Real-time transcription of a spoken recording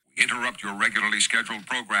interrupt your regularly scheduled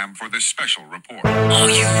program for this special report. Are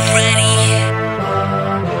you ready?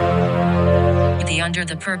 The Under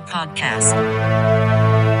the Perk Podcast.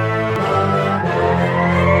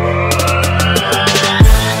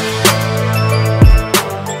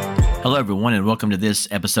 Hello, everyone, and welcome to this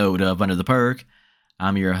episode of Under the Perk.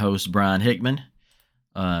 I'm your host, Brian Hickman.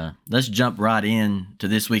 Let's jump right in to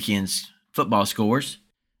this weekend's football scores.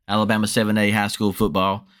 Alabama 7A high school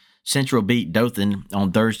football. Central beat Dothan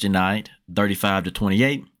on Thursday night,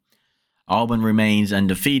 35-28. Auburn remains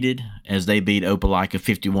undefeated as they beat Opelika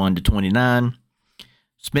 51-29.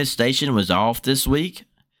 Smith Station was off this week.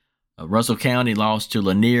 Russell County lost to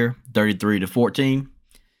Lanier 33-14.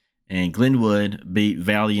 And Glenwood beat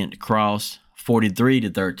Valiant Cross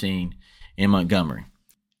 43-13 in Montgomery.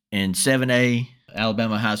 In 7A,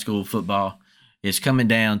 Alabama high school football is coming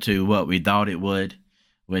down to what we thought it would,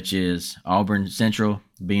 which is Auburn Central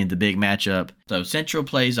being the big matchup. So Central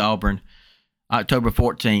plays Auburn October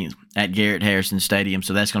 14th at Garrett Harrison Stadium,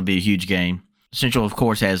 so that's going to be a huge game. Central, of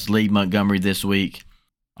course, has Lee Montgomery this week.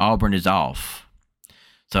 Auburn is off.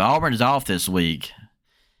 So Auburn is off this week,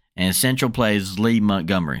 and Central plays Lee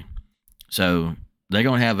Montgomery. So they're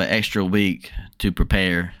going to have an extra week to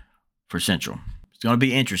prepare for Central. It's going to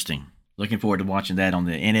be interesting. Looking forward to watching that on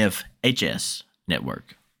the NFHS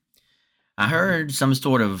network. I heard some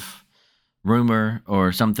sort of rumor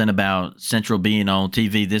or something about Central being on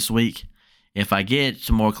TV this week. If I get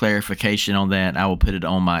some more clarification on that, I will put it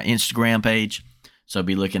on my Instagram page, so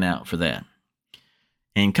be looking out for that.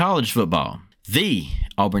 In college football, the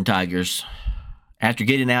Auburn Tigers, after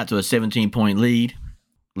getting out to a 17-point lead,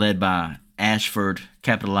 led by Ashford,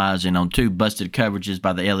 capitalizing on two busted coverages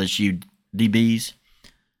by the LSU DBs.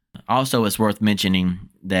 Also, it's worth mentioning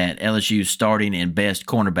that LSU's starting and best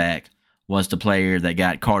cornerback was the player that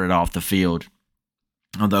got carted off the field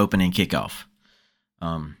on the opening kickoff.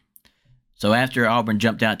 So after Auburn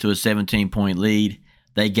jumped out to a 17-point lead,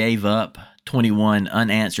 they gave up 21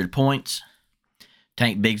 unanswered points.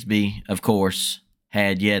 Tank Bigsby, of course,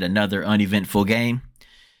 had yet another uneventful game,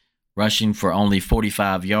 rushing for only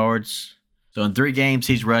 45 yards. So in 3 games,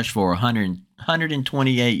 he's rushed for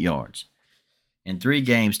 128 yards. In 3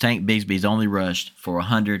 games, Tank Bigsby's only rushed for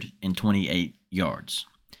 128 yards.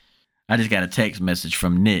 I just got a text message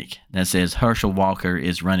from Nick that says Herschel Walker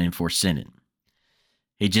is running for Senate.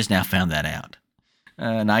 He just now found that out.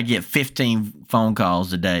 And I get 15 phone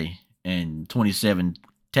calls a day and 27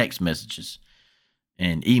 text messages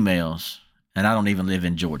and emails, and I don't even live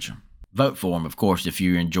in Georgia. Vote for him, of course, if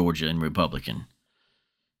you're in Georgia and Republican.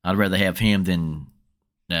 I'd rather have him than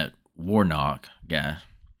that Warnock guy.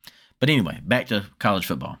 But anyway, back to college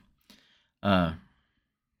football. Tank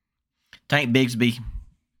Bigsby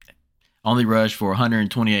only rushed for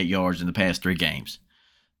 128 yards in the past 3 games.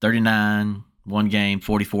 39 one game,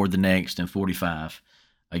 44 the next, and 45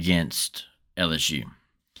 against LSU.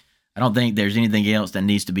 I don't think there's anything else that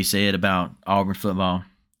needs to be said about Auburn football.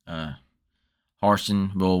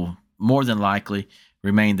 Harsin will more than likely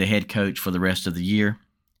remain the head coach for the rest of the year.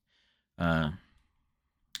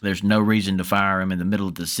 There's no reason to fire him in the middle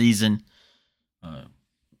of the season.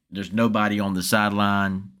 There's nobody on the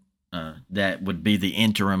sideline that would be the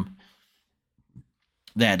interim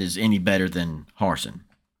that is any better than Harsin.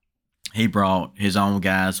 He brought his own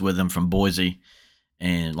guys with him from Boise,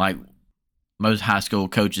 and like most high school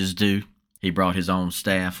coaches do, he brought his own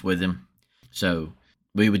staff with him. So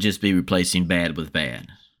we would just be replacing bad with bad.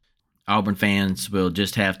 Auburn fans will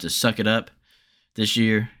just have to suck it up this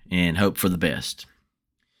year and hope for the best.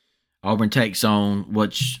 Auburn takes on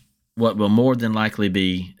what will more than likely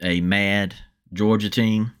be a mad Georgia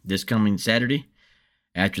team this coming Saturday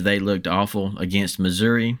after they looked awful against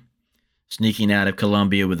Missouri, sneaking out of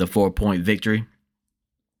Columbia with a 4-point victory.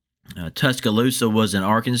 Tuscaloosa was in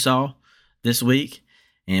Arkansas this week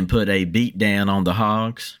and put a beat down on the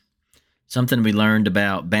Hogs. Something we learned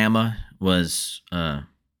about Bama was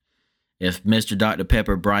if Mr. Dr.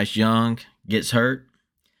 Pepper Bryce Young gets hurt,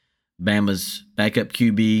 Bama's backup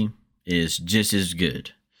QB is just as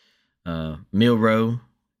good. Milroe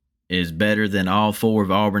is better than all 4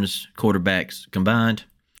 of Auburn's quarterbacks combined.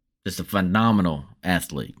 Just a phenomenal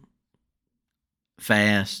athlete.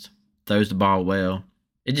 Fast, throws the ball well.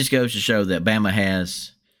 It just goes to show that Bama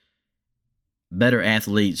has better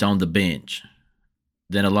athletes on the bench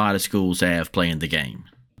than a lot of schools have playing the game.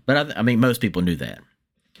 But I mean, most people knew that.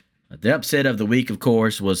 The upset of the week, of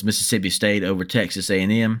course, was Mississippi State over Texas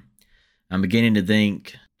A&M. I'm beginning to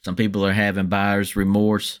think some people are having buyer's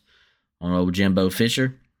remorse on old Jimbo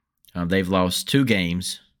Fisher. They've lost 2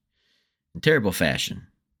 games in terrible fashion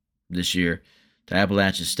this year to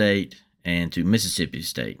Appalachian State and to Mississippi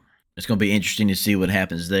State. it's going to be interesting to see what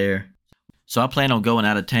happens there. So I plan on going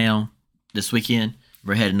out of town this weekend.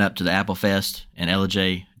 We're heading up to the Apple Fest in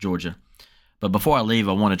LJ, Georgia. But before I leave,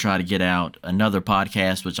 I want to try to get out another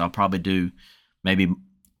podcast, which I'll probably do maybe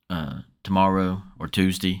tomorrow or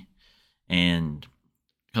Tuesday. And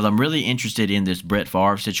because I'm really interested in this Brett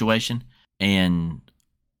Favre situation and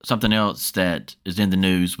something else that is in the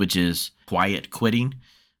news, which is quiet quitting,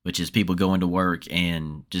 which is people going to work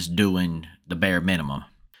and just doing the bare minimum.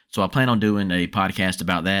 So I plan on doing a podcast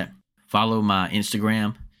about that. Follow my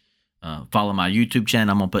Instagram. Follow my YouTube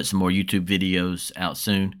channel. I'm going to put some more YouTube videos out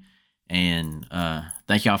soon. And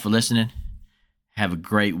thank y'all for listening. Have a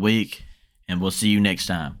great week. And we'll see you next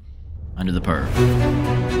time under the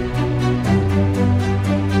Perk.